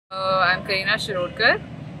I'm Karina Shirodkar.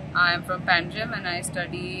 I'm from Panjim and I'm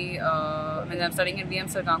studying in VM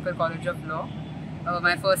Sarkankar College of Law.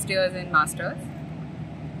 My first year is in Masters.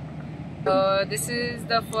 This is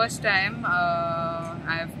the first time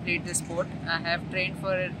I have played this sport. I have trained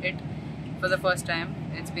for it for the first time.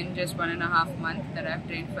 It's been just 1.5 months that I have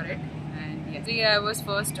trained for it. And yeah, I was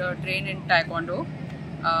first trained in Taekwondo.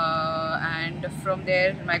 And from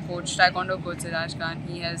there, my coach, Taekwondo coach Siraj Khan,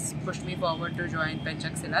 he has pushed me forward to join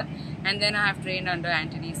Penchak Silat. And then I have trained under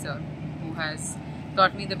Anthony sir, who has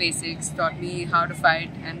taught me the basics, taught me how to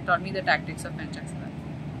fight, and taught me the tactics of Penchak Silat.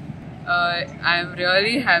 I'm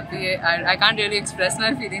really happy. I can't really express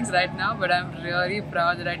my feelings right now, but I'm really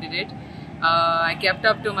proud that I did it. I kept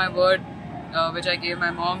up to my word, which I gave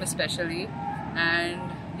my mom especially.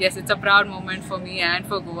 And yes, it's a proud moment for me and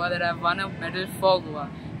for Goa that I've won a medal for Goa.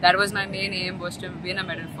 That was my main aim, was to win a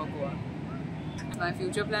medal for Goa. My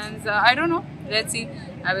future plans, I don't know. Let's see.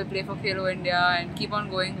 I will play for Khelo India and keep on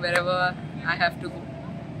going wherever I have to go.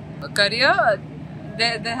 A career,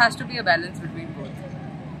 there has to be a balance between both.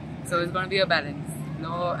 So it's going to be a balance,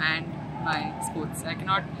 law and my sports. I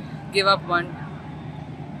cannot give up one.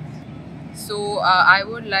 So I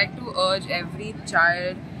would like to urge every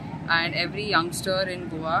child and every youngster in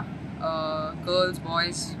Goa, girls,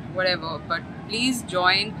 boys, whatever, but please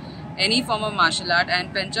join any form of martial art.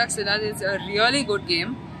 And Penchak Silat is a really good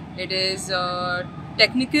game. It is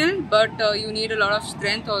technical, but you need a lot of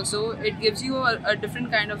strength also. It gives you a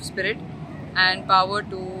different kind of spirit and power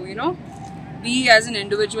to, you know, be as an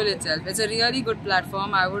individual itself. It's a really good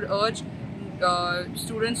platform. I would urge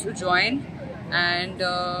students to join and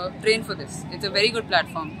train for this. It's a very good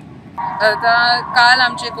platform. Kaal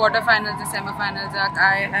amche quarterfinals, semi-finals,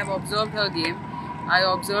 I have observed her game. I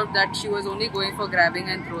observed that she was only going for grabbing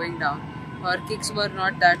and throwing down. Her kicks were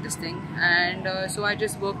not that distinct, and so I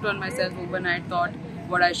just worked on myself overnight, thought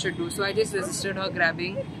what I should do. So I just resisted her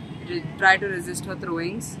grabbing, tried to resist her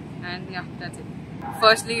throwings, and yeah, that's it.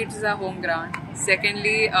 Firstly, it is our home ground.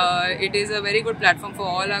 Secondly, it is a very good platform for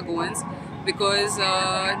all our Goans, because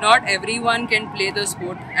not everyone can play the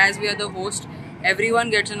sport. As we are the host, everyone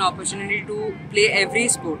gets an opportunity to play every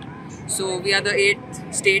sport. So we are the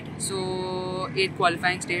 8th state, so 8th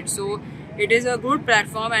qualifying state. So it is a good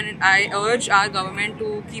platform, and I urge our government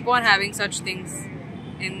to keep on having such things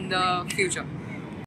in the future.